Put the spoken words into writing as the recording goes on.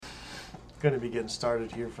Going to be getting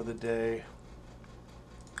started here for the day.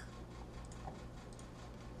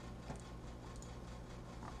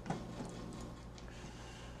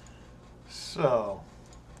 So,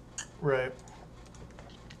 right.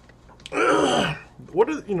 What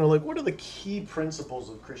are the key principles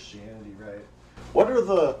of Christianity, right? What are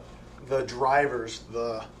the drivers,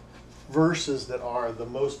 the verses that are the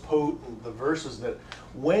most potent, the verses that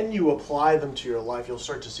when you apply them to your life, you'll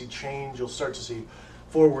start to see change, you'll start to see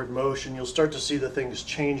forward motion, you'll start to see the things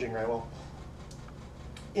changing, right? Well,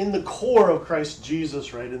 in the core of Christ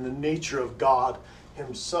Jesus, right, in the nature of God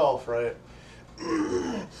himself, right,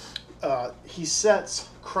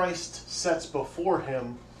 Christ sets before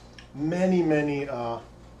him many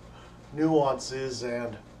nuances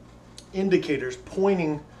and indicators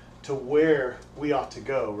pointing to where we ought to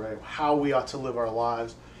go, right? How we ought to live our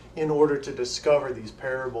lives in order to discover these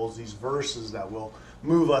parables, these verses that will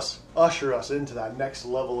usher us into that next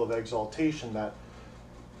level of exaltation, that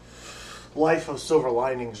life of silver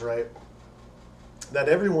linings, right? That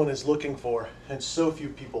everyone is looking for and so few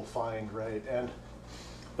people find, right? And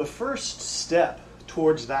the first step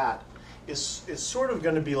towards that is sort of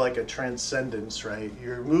going to be like a transcendence, right?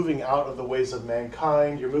 You're moving out of the ways of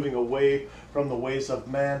mankind, you're moving away from the ways of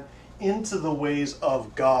man into the ways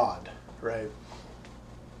of God, right?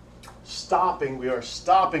 We are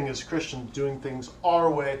stopping as Christians doing things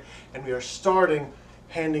our way, and we are starting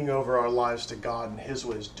handing over our lives to God and his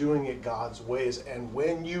ways, doing it God's ways. And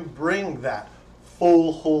when you bring that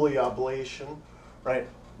full holy oblation, right,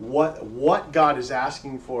 what God is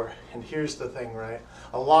asking for, and here's the thing, right?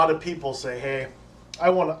 A lot of people say, hey, I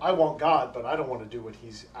want God, but I don't want to do what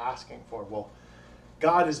he's asking for. Well,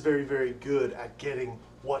 God is very, very good at getting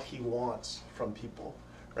what he wants from people,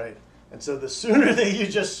 right? And so the sooner that you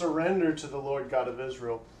just surrender to the Lord God of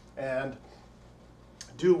Israel and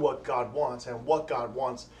do what God wants, and what God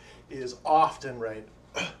wants is often, right,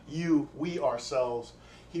 we ourselves,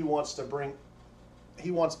 he wants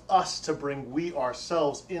us to bring we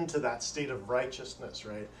ourselves into that state of righteousness,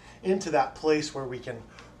 right? Into that place where we can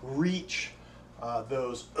reach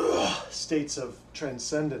those states of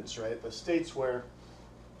transcendence, right? The states where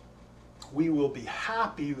we will be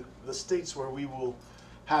happy, the states where we will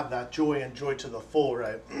have that joy and joy to the full,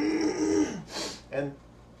 right? And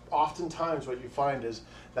oftentimes what you find is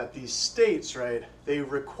that these states, right, they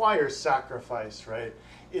require sacrifice, right?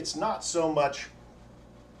 It's not so much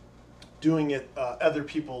doing it other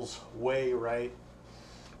people's way, right?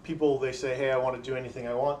 People, they say, hey, I want to do anything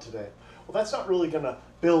I want today. Well, that's not really going to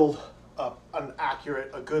build a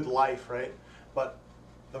good life, right? But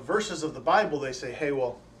the verses of the Bible, they say, hey,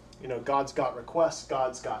 well, God's got requests,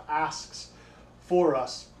 God's got asks for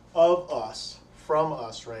us, of us, from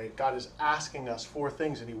us, right? God is asking us for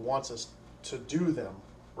things, and he wants us to do them,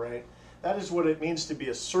 right? That is what it means to be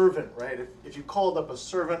a servant, right? If you called up a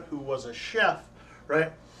servant who was a chef,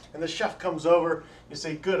 right? And the chef comes over, you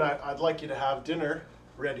say, good, I'd like you to have dinner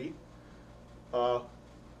ready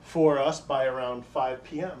for us by around 5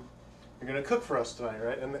 p.m. You're going to cook for us tonight,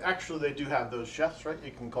 right? And actually they do have those chefs, right?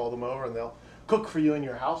 You can call them over and they'll cook for you in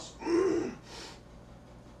your house.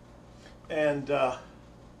 And lo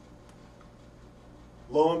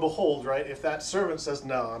and behold, right, if that servant says,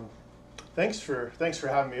 no, thanks for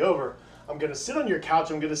having me over, I'm going to sit on your couch,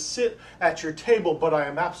 I'm going to sit at your table, but I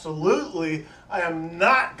am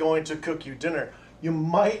not going to cook you dinner, you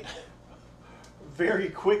might very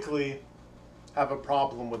quickly have a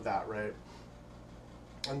problem with that, right?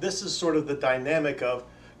 And this is sort of the dynamic of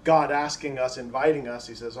God asking us, inviting us.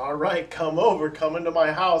 He says, all right, come into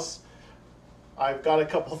my house. I've got a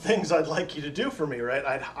couple things I'd like you to do for me, right?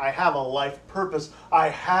 I have a life purpose. I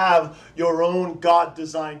have your own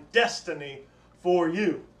God-designed destiny for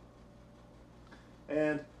you.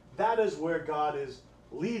 And that is where God is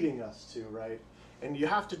leading us to, right? And you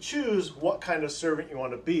have to choose what kind of servant you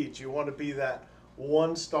want to be. Do you want to be that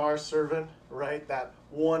 1-star servant, right? That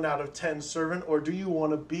 1 out of 10 servant? Or do you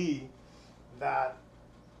want to be that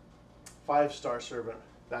 5-star servant,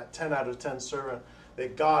 that 10 out of 10 servant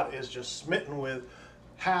that God is just smitten with,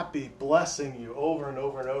 happy, blessing you over and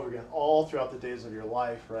over and over again, all throughout the days of your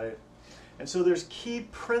life, right? And so there's key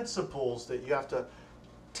principles that you have to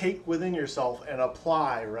take within yourself and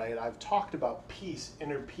apply, right? I've talked about peace,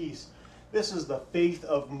 inner peace. This is the faith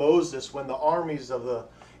of Moses when the armies of the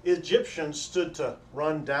Egyptians stood to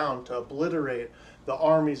run down, to obliterate the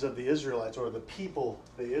armies of the Israelites, or the people,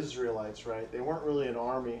 the Israelites, right? They weren't really an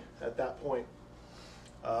army at that point.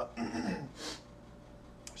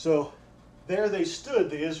 So there they stood,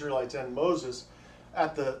 the Israelites and Moses,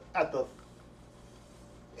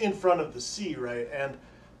 in front of the sea, right? And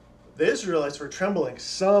The Israelites were trembling.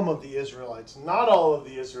 Some of the Israelites, not all of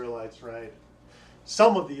the Israelites, right?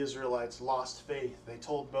 Some of the Israelites lost faith. They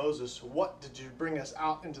told Moses, "What did you bring us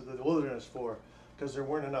out into the wilderness for?" Because there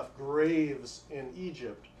weren't enough graves in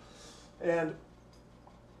Egypt. And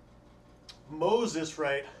Moses,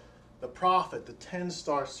 right, the prophet, the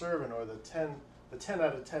 10-star servant, or the 10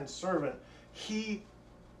 out of 10 servant, he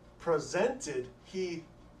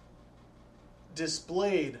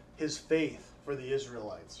displayed his faith for the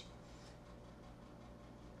Israelites.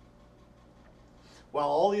 While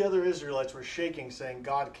all the other Israelites were shaking, saying,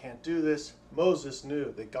 "God can't do this," Moses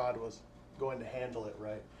knew that God was going to handle it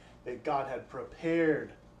right. That God had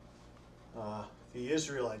prepared the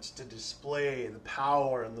Israelites to display the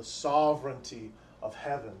power and the sovereignty of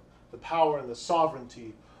heaven, the power and the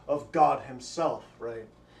sovereignty of God himself, right?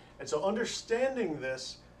 And so understanding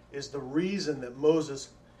this is the reason that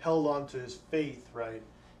Moses held on to his faith, right?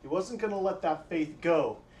 He wasn't going to let that faith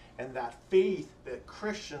go. And that faith that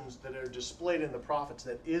Christians that are displayed in the prophets,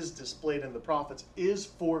 that is displayed in the prophets, is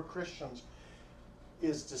for Christians,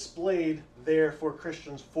 is displayed there for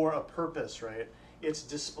Christians for a purpose, right? It's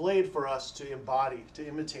displayed for us to embody, to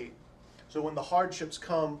imitate. So when the hardships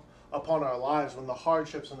come upon our lives, when the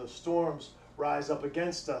hardships and the storms rise up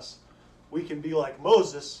against us, we can be like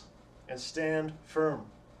Moses and stand firm.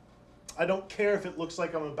 I don't care if it looks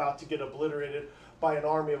like I'm about to get obliterated by an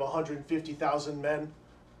army of 150,000 men.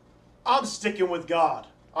 I'm sticking with God.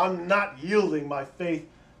 I'm not yielding my faith,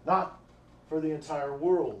 not for the entire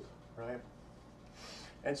world, right?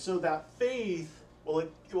 And so that faith, well,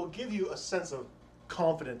 it will give you a sense of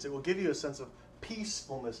confidence. It will give you a sense of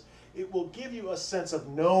peacefulness. It will give you a sense of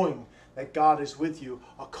knowing that God is with you,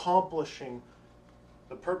 accomplishing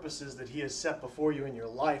the purposes that he has set before you in your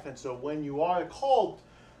life. And so when you are called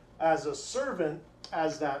as a servant,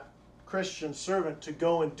 as that Christian servant, to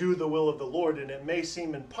go and do the will of the Lord, and it may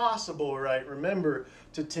seem impossible, right? Remember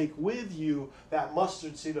to take with you that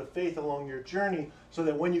mustard seed of faith along your journey, so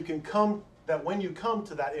that when you come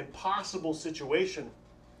to that impossible situation,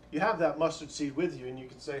 you have that mustard seed with you, and you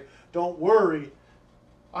can say, "Don't worry,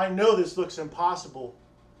 I know this looks impossible.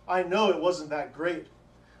 I know it wasn't that great.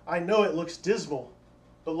 I know it looks dismal.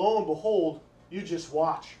 But lo and behold, you just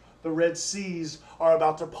watch. The Red Seas are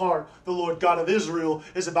about to part. The Lord God of Israel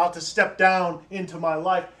is about to step down into my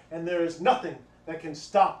life, and there is nothing that can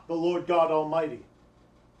stop the Lord God Almighty."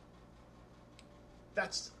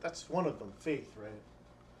 That's one of them, faith, right?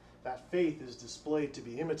 That faith is displayed to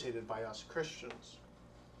be imitated by us Christians.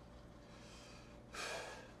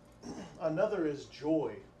 Another is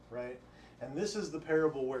joy, right? And this is the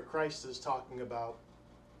parable where Christ is talking about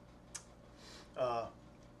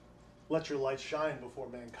let your light shine before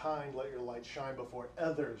mankind, let your light shine before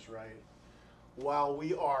others, right? While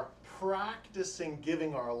we are practicing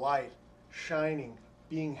giving our light, shining,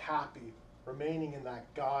 being happy, remaining in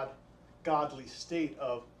that godly state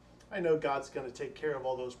of, I know God's going to take care of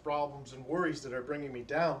all those problems and worries that are bringing me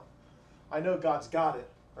down. I know God's got it,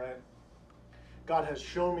 right? God has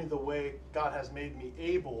shown me the way. God has made me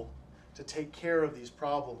able to take care of these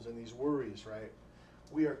problems and these worries, right?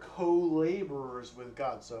 We are co-laborers with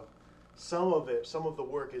God. So some of the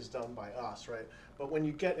work is done by us, right? But when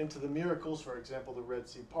you get into the miracles, for example, the Red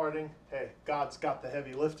Sea parting, hey, God's got the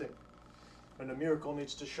heavy lifting. When a miracle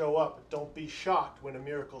needs to show up, don't be shocked when a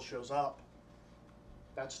miracle shows up.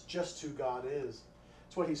 That's just who God is.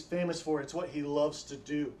 It's what he's famous for. It's what he loves to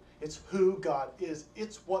do. It's who God is.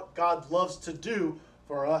 It's what God loves to do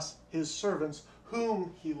for us, his servants,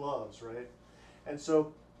 whom he loves, right? And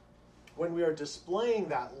so when we are displaying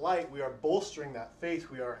that light, we are bolstering that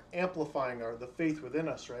faith. We are amplifying the faith within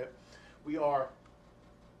us, right? We are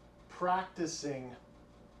practicing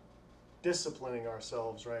disciplining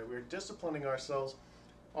ourselves, right? We're disciplining ourselves,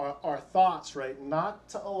 our thoughts, right? Not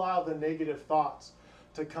to allow the negative thoughts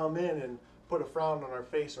to come in and put a frown on our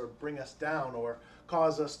face or bring us down or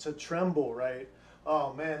cause us to tremble, right?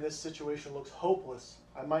 Oh man, this situation looks hopeless.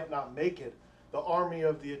 I might not make it. The army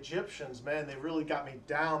of the Egyptians, man, they really got me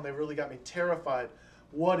down. They really got me terrified.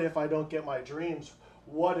 What if I don't get my dreams?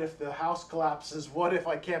 What if the house collapses? What if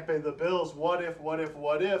I can't pay the bills? What if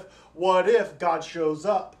God shows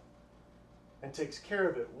up and takes care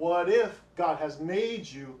of it? What if God has made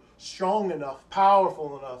you strong enough,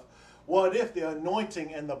 powerful enough? What if the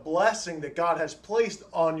anointing and the blessing that God has placed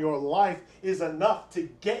on your life is enough to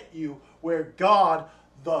get you where God,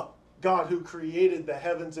 the God who created the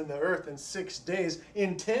heavens and the earth in 6 days,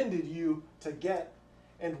 intended you to get?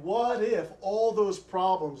 And what if all those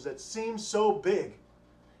problems that seem so big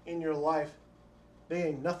in your life, they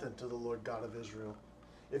ain't nothing to the Lord God of Israel?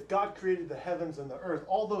 If God created the heavens and the earth,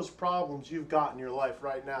 all those problems you've got in your life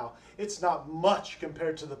right now, it's not much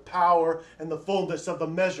compared to the power and the fullness of the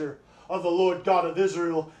measure of the Lord God of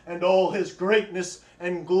Israel and all his greatness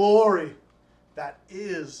and glory that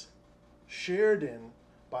is shared in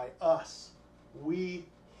by us. We,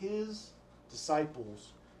 his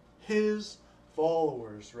disciples, his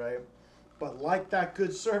followers, right? But like that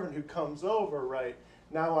good servant who comes over, right?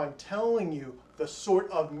 Now I'm telling you the sort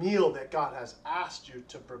of meal that God has asked you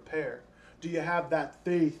to prepare. Do you have that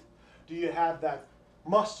faith? Do you have that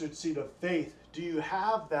mustard seed of faith? Do you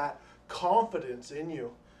have that confidence in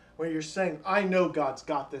you where you're saying, I know God's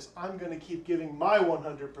got this. I'm going to keep giving my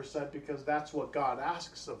 100% because that's what God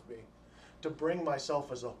asks of me. To bring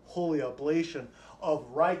myself as a holy oblation of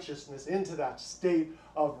righteousness into that state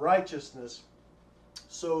of righteousness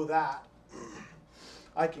so that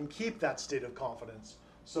I can keep that state of confidence,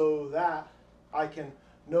 so that I can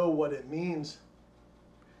know what it means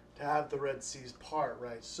to have the Red Seas part,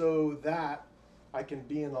 right? So that I can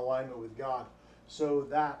be in alignment with God, so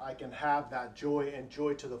that I can have that joy and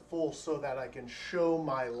joy to the full, so that I can show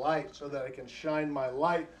my light, so that I can shine my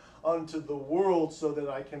light unto the world, so that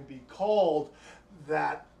I can be called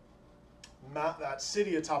that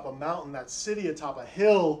city atop a mountain, that city atop a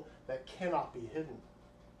hill that cannot be hidden.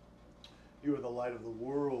 You are the light of the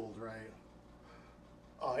world, right?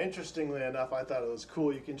 Interestingly enough, I thought it was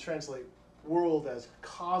cool. You can translate world as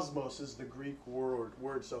cosmos is the Greek word.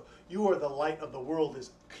 So you are the light of the world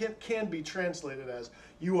can be translated as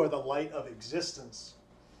you are the light of existence.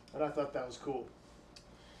 And I thought that was cool.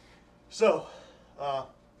 So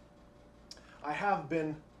I have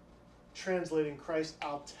been translating Christ.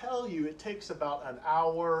 I'll tell you, it takes about an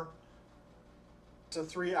hour to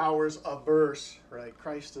 3 hours a verse, right?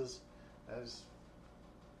 Christ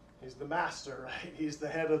he's the master, right? He's the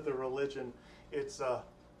head of the religion. It's a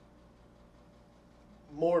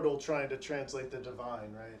mortal trying to translate the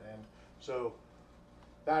divine, right? And so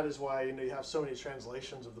that is why you have so many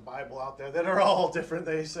translations of the Bible out there that are all different.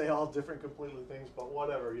 They say all different completely things, but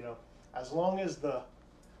whatever, as long as the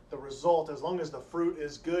result, as long as the fruit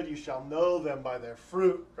is good, you shall know them by their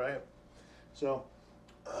fruit, right? So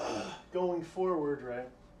going forward, right,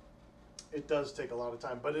 it does take a lot of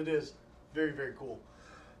time, but it is very, very cool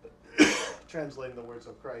translating the words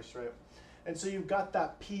of Christ, right? And so you've got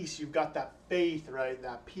that peace, you've got that faith, right?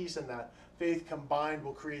 That peace and that faith combined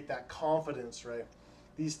will create that confidence, right?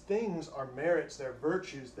 These things are merits, they're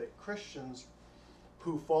virtues that Christians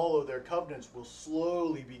who follow their covenants will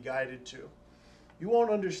slowly be guided to. You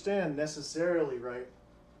won't understand necessarily, right,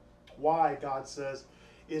 why God says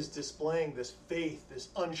is displaying this faith, this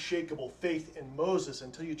unshakable faith in Moses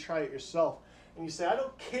until you try it yourself. And you say, I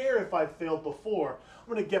don't care if I failed before.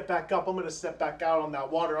 I'm going to get back up. I'm going to step back out on that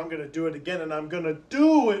water. I'm going to do it again. And I'm going to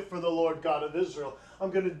do it for the Lord God of Israel.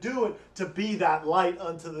 I'm going to do it to be that light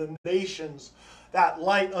unto the nations, that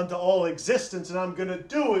light unto all existence. And I'm going to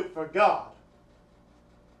do it for God.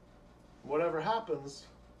 Whatever happens,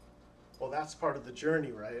 well, that's part of the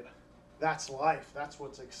journey, right? That's life. That's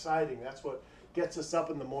what's exciting. That's what gets us up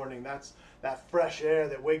in the morning. That's that fresh air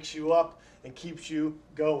that wakes you up and keeps you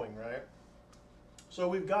going, right? So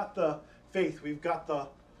we've got the faith, we've got the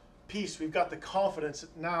peace, we've got the confidence.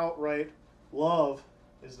 Now, right, love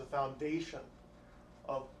is the foundation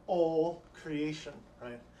of all creation,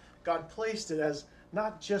 right? God placed it as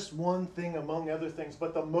not just one thing among other things,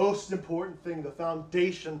 but the most important thing, the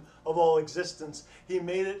foundation of all existence. He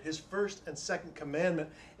made it his first and second commandment,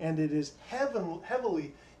 and it is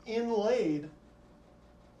heavily inlaid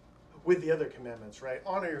with the other commandments, right?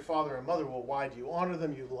 Honor your father and mother. Well, why do you honor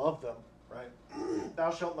them? You love them, right?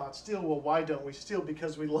 Thou shalt not steal. Well, why don't we steal?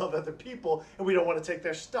 Because we love other people and we don't want to take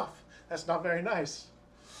their stuff. That's not very nice.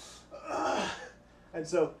 And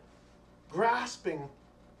so grasping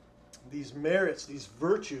these merits, these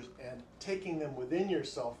virtues, and taking them within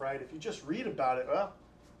yourself, right? If you just read about it, well,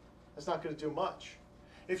 that's not going to do much.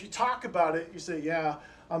 If you talk about it, you say, yeah,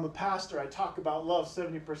 I'm a pastor, I talk about love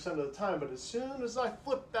 70% of the time, but as soon as I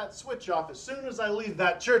flip that switch off, as soon as I leave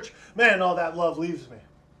that church, man, all that love leaves me.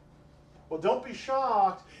 Well, don't be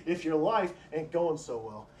shocked if your life ain't going so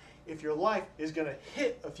well. If your life is going to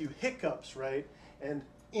hit a few hiccups, right? And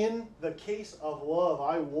in the case of love,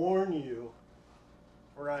 I warn you,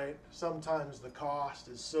 right? Sometimes the cost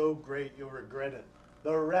is so great you'll regret it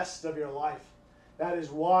the rest of your life. That is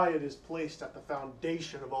why it is placed at the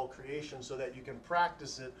foundation of all creation, so that you can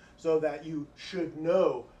practice it, so that you should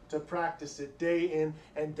know to practice it day in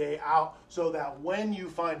and day out, so that when you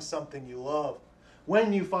find something you love,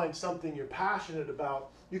 when you find something you're passionate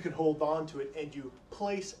about, you can hold on to it and you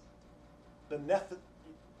place the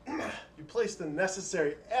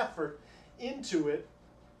necessary effort into it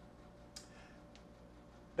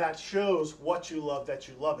that shows what you love, that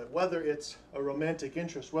you love it. Whether it's a romantic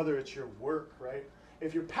interest, whether it's your work, right?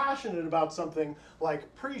 If you're passionate about something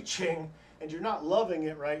like preaching and you're not loving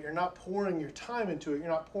it, right? You're not pouring your time into it. You're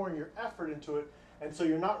not pouring your effort into it. And so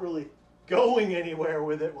you're not really going anywhere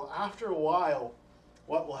with it. Well, after a while,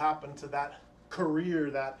 what will happen to that career,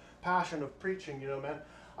 that passion of preaching? You know, man,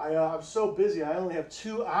 I'm so busy. I only have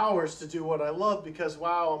 2 hours to do what I love because,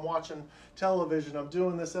 wow, I'm watching television. I'm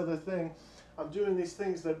doing this other thing. I'm doing these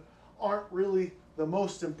things that aren't really the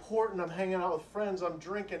most important. I'm hanging out with friends. I'm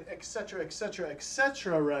drinking, etc., etc.,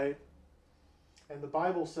 etc., right? And the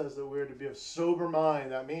Bible says that we're to be of sober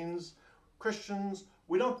mind. That means Christians,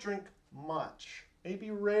 we don't drink much.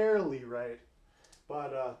 Maybe rarely, right?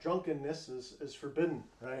 But drunkenness is forbidden,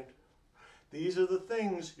 right? These are the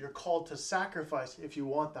things you're called to sacrifice if you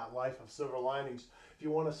want that life of silver linings. If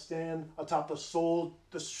you want to stand atop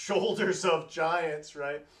the shoulders of giants,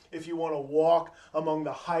 right? If you want to walk among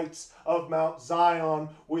the heights of Mount Zion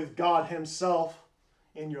with God himself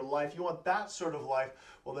in your life, you want that sort of life,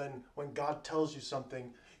 well then when God tells you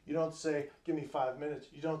something, you don't say, give me 5 minutes.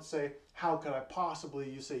 You don't say, how could I possibly?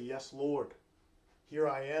 You say, yes, Lord. Here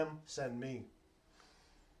I am, send me.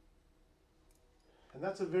 And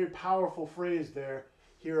that's a very powerful phrase there.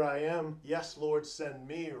 Here I am. Yes, Lord, send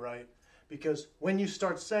me, right? Because when you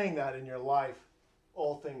start saying that in your life,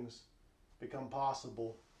 all things become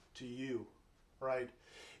possible to you, right?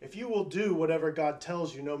 If you will do whatever God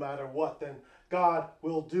tells you, no matter what, then God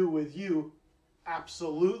will do with you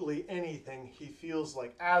absolutely anything he feels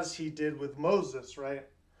like, as he did with Moses, right?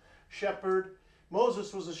 Shepherd.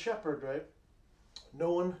 Moses was a shepherd, right?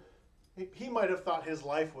 No one, he might have thought his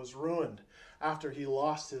life was ruined after he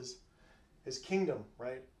lost his kingdom,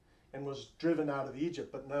 right? And was driven out of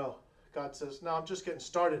Egypt. But no, God says, no, I'm just getting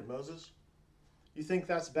started, Moses. You think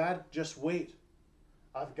that's bad? Just wait.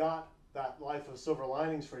 I've got that life of silver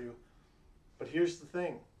linings for you. But here's the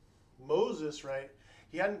thing. Moses, right,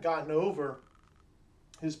 he hadn't gotten over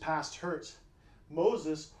his past hurts.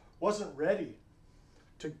 Moses wasn't ready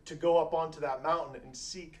to go up onto that mountain and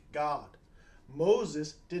seek God.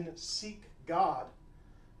 Moses didn't seek God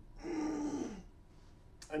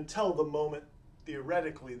until the moment,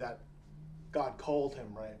 theoretically, that God called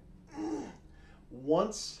him, right?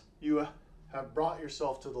 Once you have brought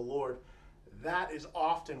yourself to the Lord, that is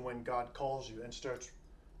often when God calls you and starts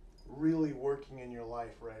really working in your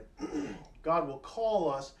life, right? God will call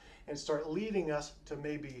us and start leading us to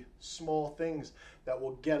maybe small things that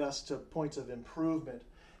will get us to points of improvement,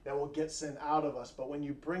 that will get sin out of us. But when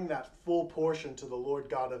you bring that full portion to the Lord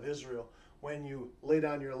God of Israel, when you lay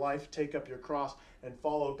down your life, take up your cross, and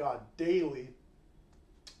follow God daily,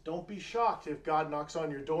 don't be shocked if God knocks on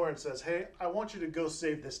your door and says, hey, I want you to go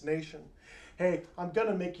save this nation. Hey, I'm going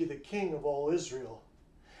to make you the king of all Israel.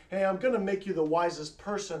 Hey, I'm going to make you the wisest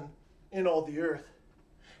person in all the earth.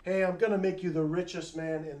 Hey, I'm going to make you the richest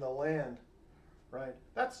man in the land. Right?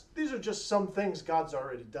 These are just some things God's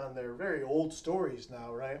already done. They're very old stories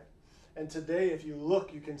now, right? And today, if you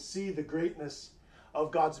look, you can see the greatness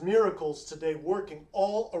of God's miracles today working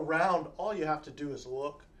all around. All you have to do is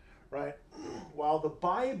look, right? While the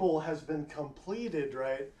Bible has been completed,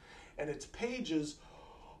 right, and its pages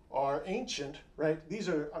are ancient, right?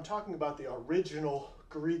 I'm talking about the original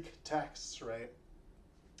Greek texts, right?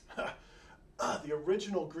 The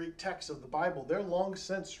original Greek texts of the Bible, they're long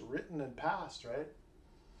since written and past, right?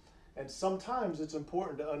 And sometimes it's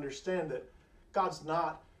important to understand that God's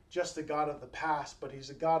not just a God of the past, but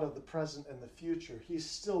he's a God of the present and the future. He's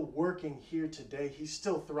still working here today. He's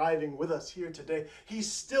still thriving with us here today.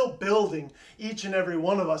 He's still building each and every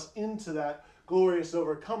one of us into that glorious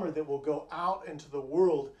overcomer that will go out into the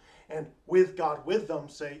world and with God with them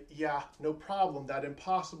say, yeah, no problem, that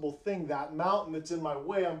impossible thing, that mountain that's in my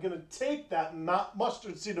way, I'm going to take that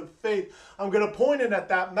mustard seed of faith, I'm going to point it at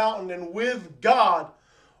that mountain, and with God,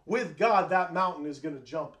 that mountain is going to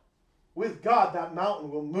jump. With God, that mountain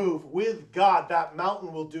will move. With God, that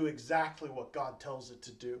mountain will do exactly what God tells it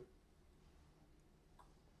to do.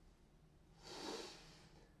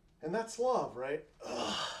 And that's love, right?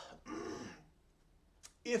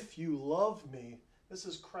 If you love me, this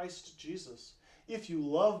is Christ Jesus. If you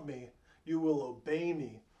love me, you will obey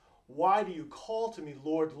me. Why do you call to me,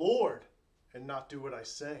 Lord, Lord, and not do what I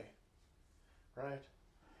say? Right?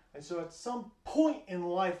 And so at some point in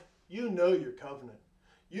life, you know your covenant.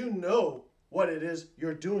 You know what it is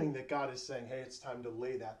you're doing that God is saying, hey, it's time to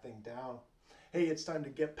lay that thing down. Hey, it's time to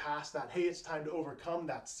get past that. Hey, it's time to overcome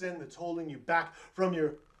that sin that's holding you back from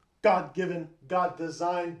your God-given,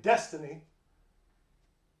 God-designed destiny.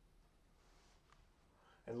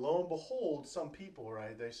 And lo and behold, some people,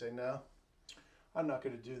 right, they say, no, I'm not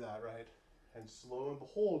going to do that, right? And lo and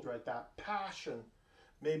behold, right, that passion,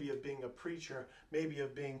 maybe of being a preacher, maybe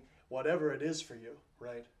of being whatever it is for you,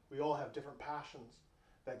 right? We all have different passions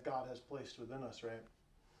that God has placed within us, right?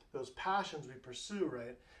 Those passions we pursue,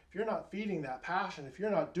 right? If you're not feeding that passion, if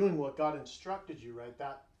you're not doing what God instructed you, right,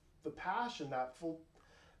 that the passion,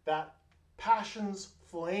 that passion's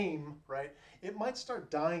flame, right, it might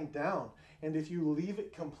start dying down. And if you leave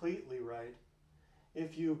it completely, right,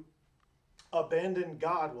 if you abandon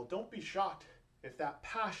God, well, don't be shocked if that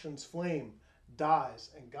passion's flame dies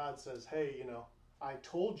and God says, hey, I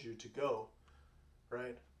told you to go,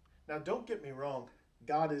 right? Now, don't get me wrong.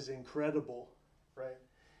 God is incredible, right?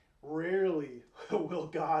 Rarely will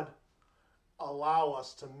God allow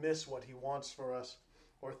us to miss what he wants for us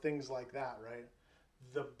or things like that, right?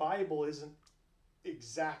 The Bible isn't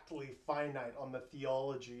exactly finite on the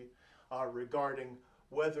theology regarding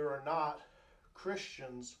whether or not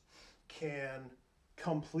Christians can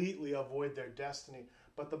completely avoid their destiny.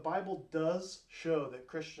 But the Bible does show that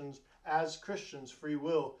as Christians, free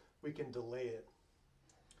will, we can delay it.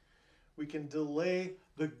 We can delay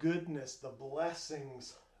the goodness, the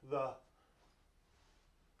blessings,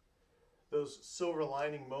 those silver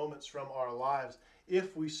lining moments from our lives,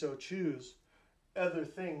 if we so choose, other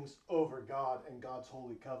things over God and God's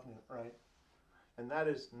holy covenant, right? And that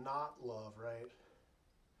is not love, right?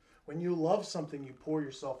 When you love something, you pour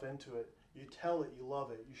yourself into it. You tell it you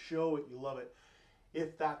love it. You show it you love it.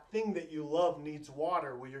 If that thing that you love needs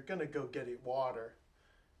water, well, you're going to go get it water.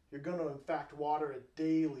 You're going to, in fact, water it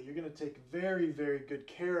daily. You're going to take very, very good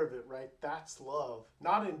care of it, right? That's love.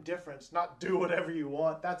 Not indifference, not do whatever you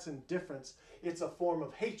want. That's indifference. It's a form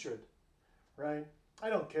of hatred, right? I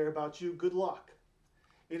don't care about you. Good luck.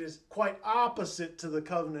 It is quite opposite to the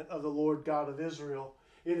covenant of the Lord God of Israel.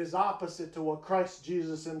 It is opposite to what Christ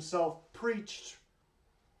Jesus himself preached.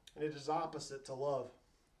 And it is opposite to love.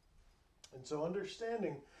 And so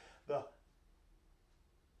understanding the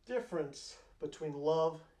difference between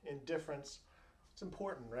love and indifference, it's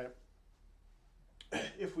important, right?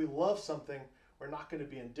 If we love something, we're not going to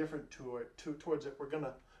be indifferent towards it. We're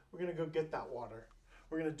gonna go get that water.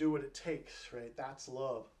 We're gonna do what it takes, right? That's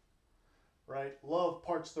love, right? Love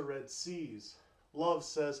parts the Red Seas. Love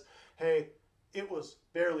says, hey, it was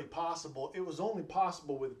barely possible. It was only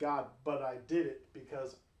possible with God, but I did it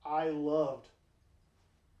because I loved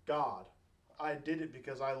God. I did it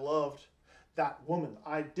because I loved that woman.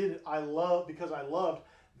 I did it because I loved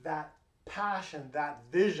that passion, that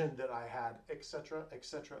vision that I had, etc.,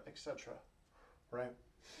 etc., etc. Right?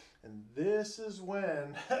 And this is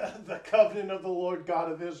when the covenant of the Lord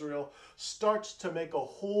God of Israel starts to make a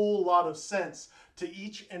whole lot of sense to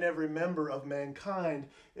each and every member of mankind,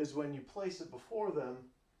 is when you place it before them.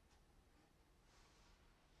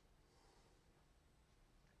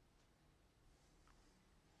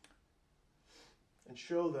 And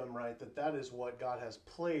show them, right, that is what God has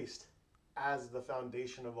placed as the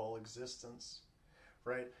foundation of all existence,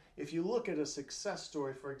 right? If you look at a success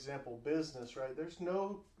story, for example, business, right, there's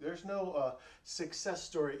no success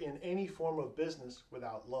story in any form of business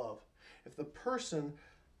without love. If the person,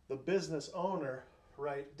 the business owner,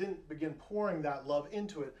 right, didn't begin pouring that love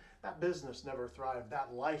into it, that business never thrived,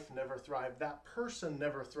 that life never thrived, that person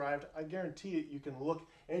never thrived. I guarantee it, you can look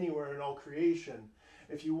anywhere in all creation.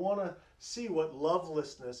 If you want to see what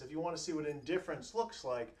lovelessness, if you want to see what indifference looks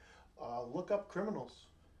like, look up criminals.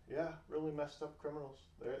 Yeah, really messed up criminals.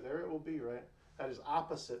 There it will be, right? That is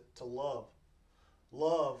opposite to love.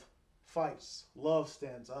 Love fights. Love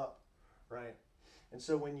stands up, right? And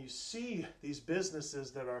so when you see these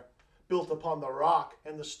businesses that are built upon the rock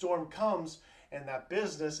and the storm comes and that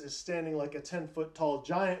business is standing like a 10-foot tall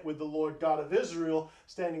giant with the Lord God of Israel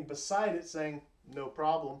standing beside it saying, no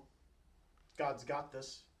problem. God's got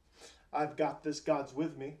this. I've got this. God's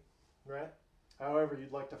with me, right? However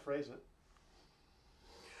you'd like to phrase it.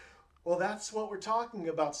 Well, that's what we're talking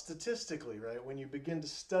about statistically, right? When you begin to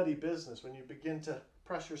study business, when you begin to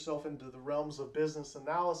press yourself into the realms of business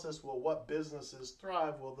analysis, well, what businesses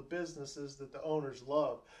thrive? Well, the businesses that the owners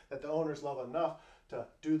love enough to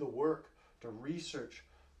do the work, to research,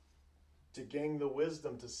 to gain the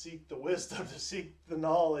wisdom, to seek the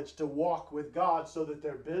knowledge, to walk with God so that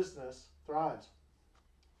their business thrives.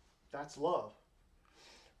 That's love,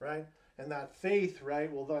 right? And that faith,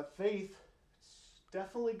 right? Well, that faith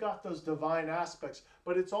definitely got those divine aspects,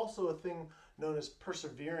 but it's also a thing known as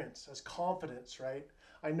perseverance, as confidence, right?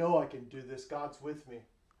 I know I can do this. God's with me.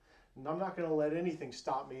 And I'm not going to let anything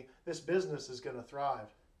stop me. This business is going to thrive.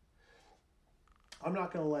 I'm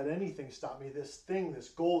not going to let anything stop me. This thing, this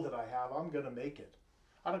goal that I have, I'm going to make it.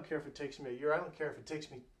 I don't care if it takes me a year. I don't care if it takes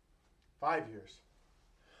me 5 years.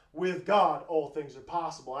 with God, all things are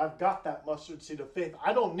possible. I've got that mustard seed of faith.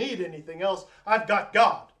 I don't need anything else. I've got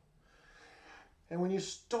God. And when you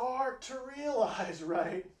start to realize,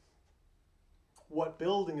 right, what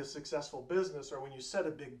building a successful business, or when you set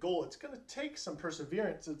a big goal, it's going to take some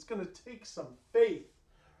perseverance. It's going to take some faith,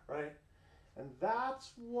 right? And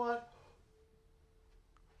that's what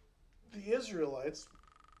the Israelites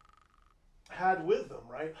had with them,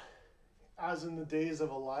 right? As in the days of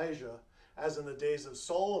Elijah, as in the days of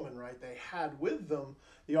Solomon, right? They had with them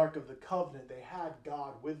the Ark of the Covenant. They had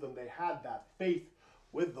God with them. They had that faith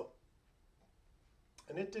with them.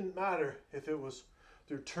 And it didn't matter if it was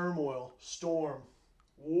through turmoil, storm,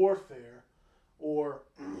 warfare, or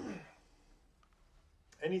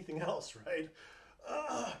anything else, right?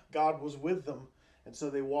 God was with them. And so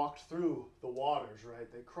they walked through the waters,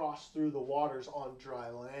 right? They crossed through the waters on dry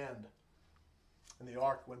land. And the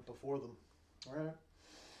ark went before them, all right?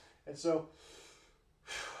 And so,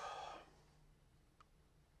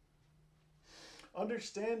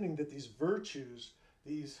 understanding that these virtues,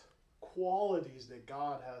 these qualities that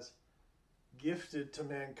God has gifted to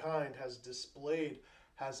mankind, has displayed,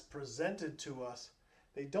 has presented to us,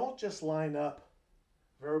 they don't just line up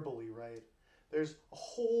verbally, right? There's a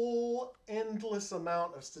whole endless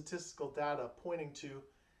amount of statistical data pointing to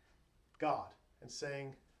God and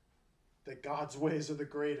saying that God's ways are the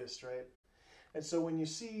greatest, right? And so when you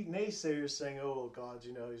see naysayers saying, oh, God,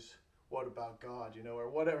 what about God, or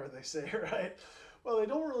whatever they say, right? Well, they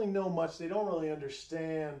don't really know much. They don't really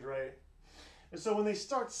understand, right? And so when they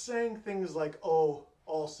start saying things like, oh,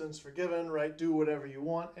 all sins forgiven, right? Do whatever you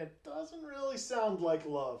want. It doesn't really sound like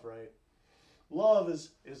love, right? Love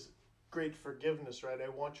is great forgiveness, right? I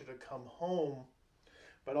want you to come home,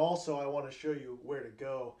 but also I want to show you where to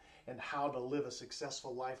go and how to live a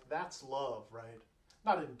successful life. That's love, right?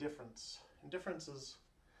 Not indifference. Indifference is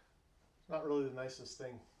not really the nicest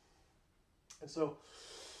thing. And so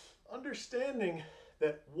understanding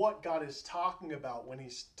that what God is talking about when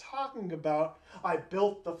he's talking about, I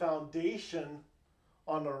built the foundation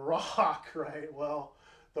on a rock, right? Well,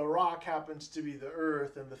 the rock happens to be the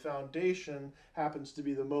earth, and the foundation happens to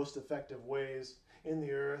be the most effective ways in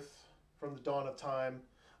the earth from the dawn of time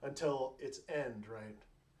until its end, right?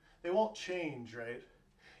 They won't change, right?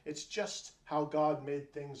 It's just how God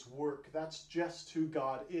made things work. That's just who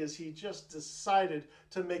God is. He just decided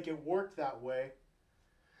to make it work that way.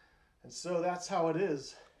 And so that's how it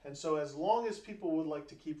is. And so as long as people would like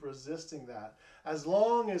to keep resisting that, as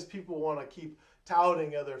long as people want to keep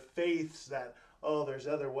touting other faiths that, oh, there's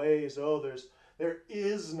other ways, there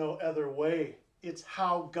is no other way. It's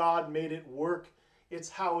how God made it work. It's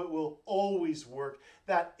how it will always work.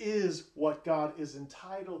 That is what God is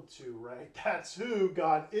entitled to, right? That's who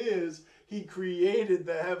God is. He created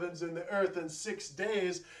the heavens and the earth in 6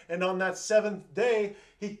 days, and on that seventh day,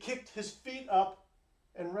 he kicked his feet up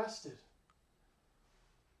and rested.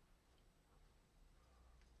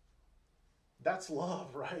 That's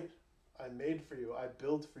love, right? I made for you. I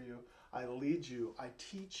build for you. I lead you. I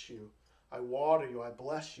teach you. I water you. I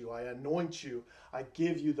bless you. I anoint you. I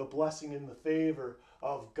give you the blessing and the favor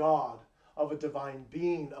of God, of a divine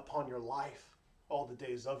being upon your life, all the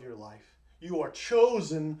days of your life. You are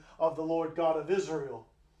chosen of the Lord God of Israel.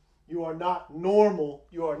 You are not normal.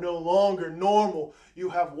 You are no longer normal. You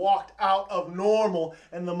have walked out of normal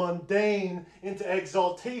and the mundane into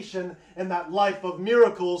exaltation and that life of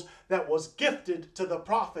miracles that was gifted to the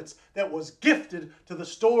prophets, that was gifted to the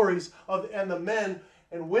stories of and the men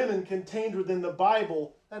and women contained within the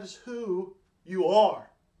Bible. That is who you are.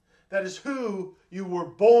 That is who you were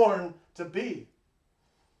born to be.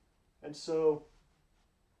 And so,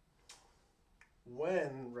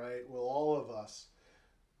 when, right, will all of us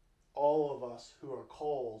who are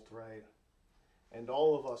called, right, and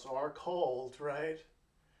all of us are called, right,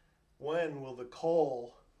 when will the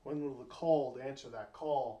called answer that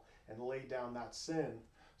call and lay down that sin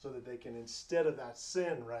so that they can, instead of that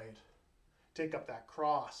sin, right, take up that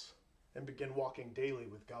cross and begin walking daily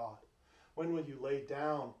with God? When will you lay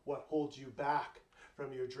down what holds you back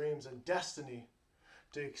from your dreams and destiny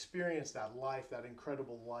to experience that life, that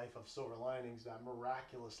incredible life of silver linings, that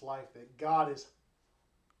miraculous life that God is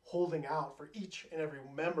holding out for each and every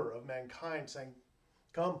member of mankind, saying,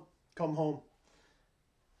 come home.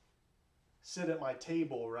 Sit at my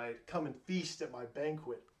table, right? Come and feast at my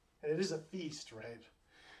banquet. And it is a feast,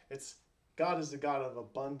 right? God is the God of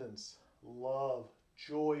abundance, love,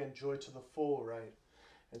 joy, and joy to the full, right?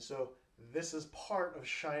 And so this is part of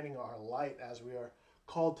shining our light as we are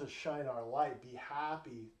called to shine our light. Be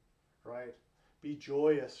happy, right? Be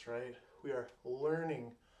joyous, right? We are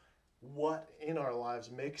learning what in our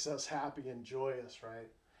lives makes us happy and joyous, right?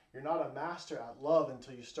 You're not a master at love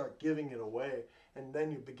until you start giving it away, and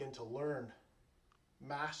then you begin to learn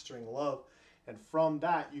mastering love. And from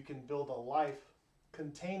that, you can build a life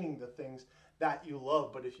containing the things that you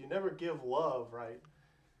love. But if you never give love, right,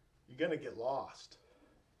 you're going to get lost.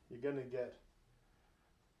 You're going to get,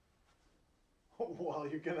 well,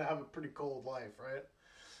 you're going to have a pretty cold life, right?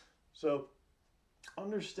 So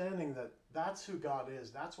understanding that that's who God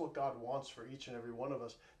is, that's what God wants for each and every one of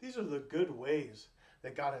us. These are the good ways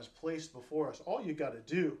that God has placed before us. All you got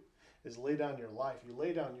to do is lay down your life. You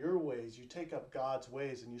lay down your ways, you take up God's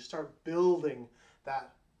ways, and you start building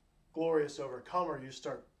that glorious overcomer. You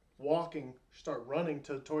start walking, start running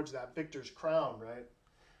towards that victor's crown, right?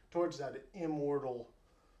 Towards that immortal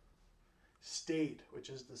state, which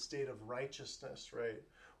is the state of righteousness, right?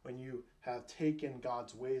 When you have taken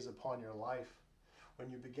God's ways upon your life, when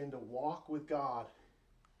you begin to walk with God,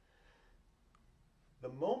 the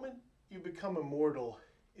moment you become immortal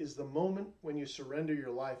is the moment when you surrender your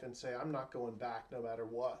life and say, I'm not going back no matter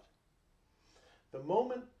what. The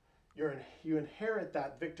moment you inherit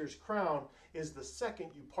that victor's crown is the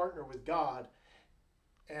second you partner with God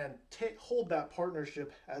and hold that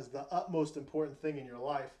partnership as the utmost important thing in your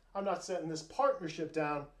life. I'm not setting this partnership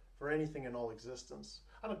down for anything in all existence.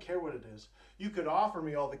 I don't care what it is. You could offer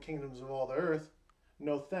me all the kingdoms of all the earth.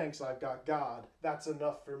 No thanks, I've got God. That's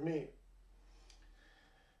enough for me.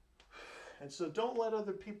 And so don't let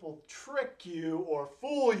other people trick you or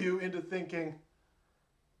fool you into thinking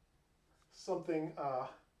something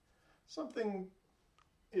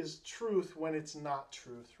is truth when it's not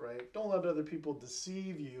truth, right? Don't let other people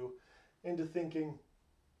deceive you into thinking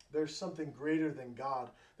there's something greater than God.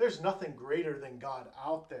 There's nothing greater than God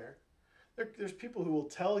out there. There's people who will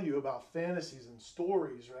tell you about fantasies and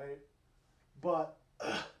stories, right? But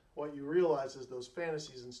what you realize is those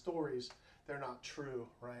fantasies and stories, they're not true,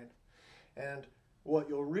 right? And what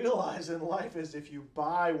you'll realize in life is if you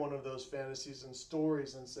buy one of those fantasies and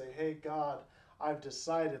stories and say, hey, God, I've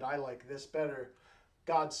decided I like this better.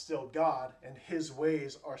 God's still God, and his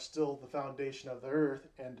ways are still the foundation of the earth,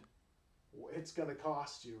 and it's going to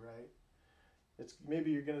cost you, right? Maybe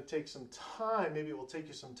you're going to take some time, maybe it will take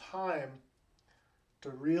you some time to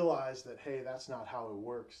realize that, hey, that's not how it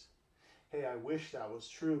works. Hey, I wish that was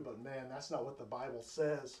true, but man, that's not what the Bible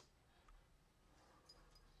says.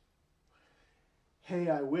 Hey,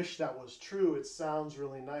 I wish that was true. It sounds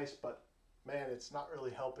really nice, but man, it's not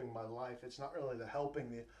really helping my life. It's not really helping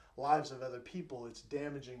the lives of other people. It's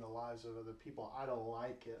damaging the lives of other people. I don't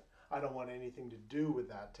like it. I don't want anything to do with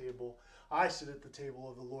that table. I sit at the table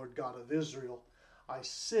of the Lord God of Israel. I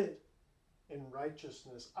sit in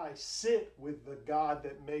righteousness. I sit with the God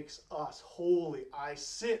that makes us holy. I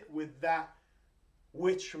sit with that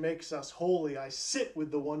which makes us holy. I sit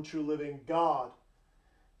with the one true living God.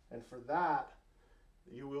 And for that,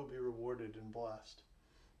 you will be rewarded and blessed.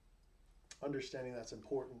 Understanding that's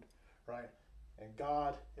important, right? And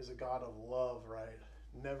God is a God of love, right?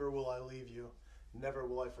 Never will I leave you. Never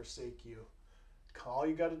will I forsake you. All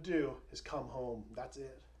you got to do is come home. That's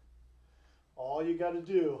it. All you got to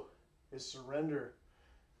do is surrender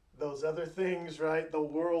those other things, right? The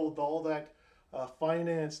world, all that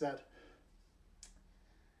finance that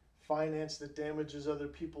damages other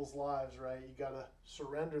people's lives, right? You got to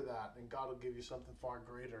surrender that, and God will give you something far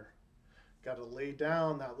greater. You got to lay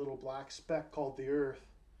down that little black speck called the earth.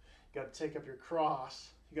 You got to take up your cross.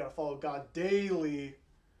 You got to follow God daily,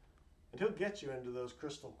 and he'll get you into those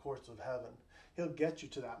crystal courts of heaven. He'll get you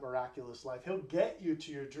to that miraculous life. He'll get you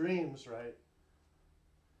to your dreams, right?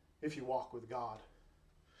 If you walk with God.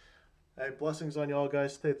 Hey, blessings on y'all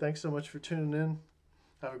guys today. Thanks so much for tuning in.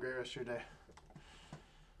 Have a great rest of your day.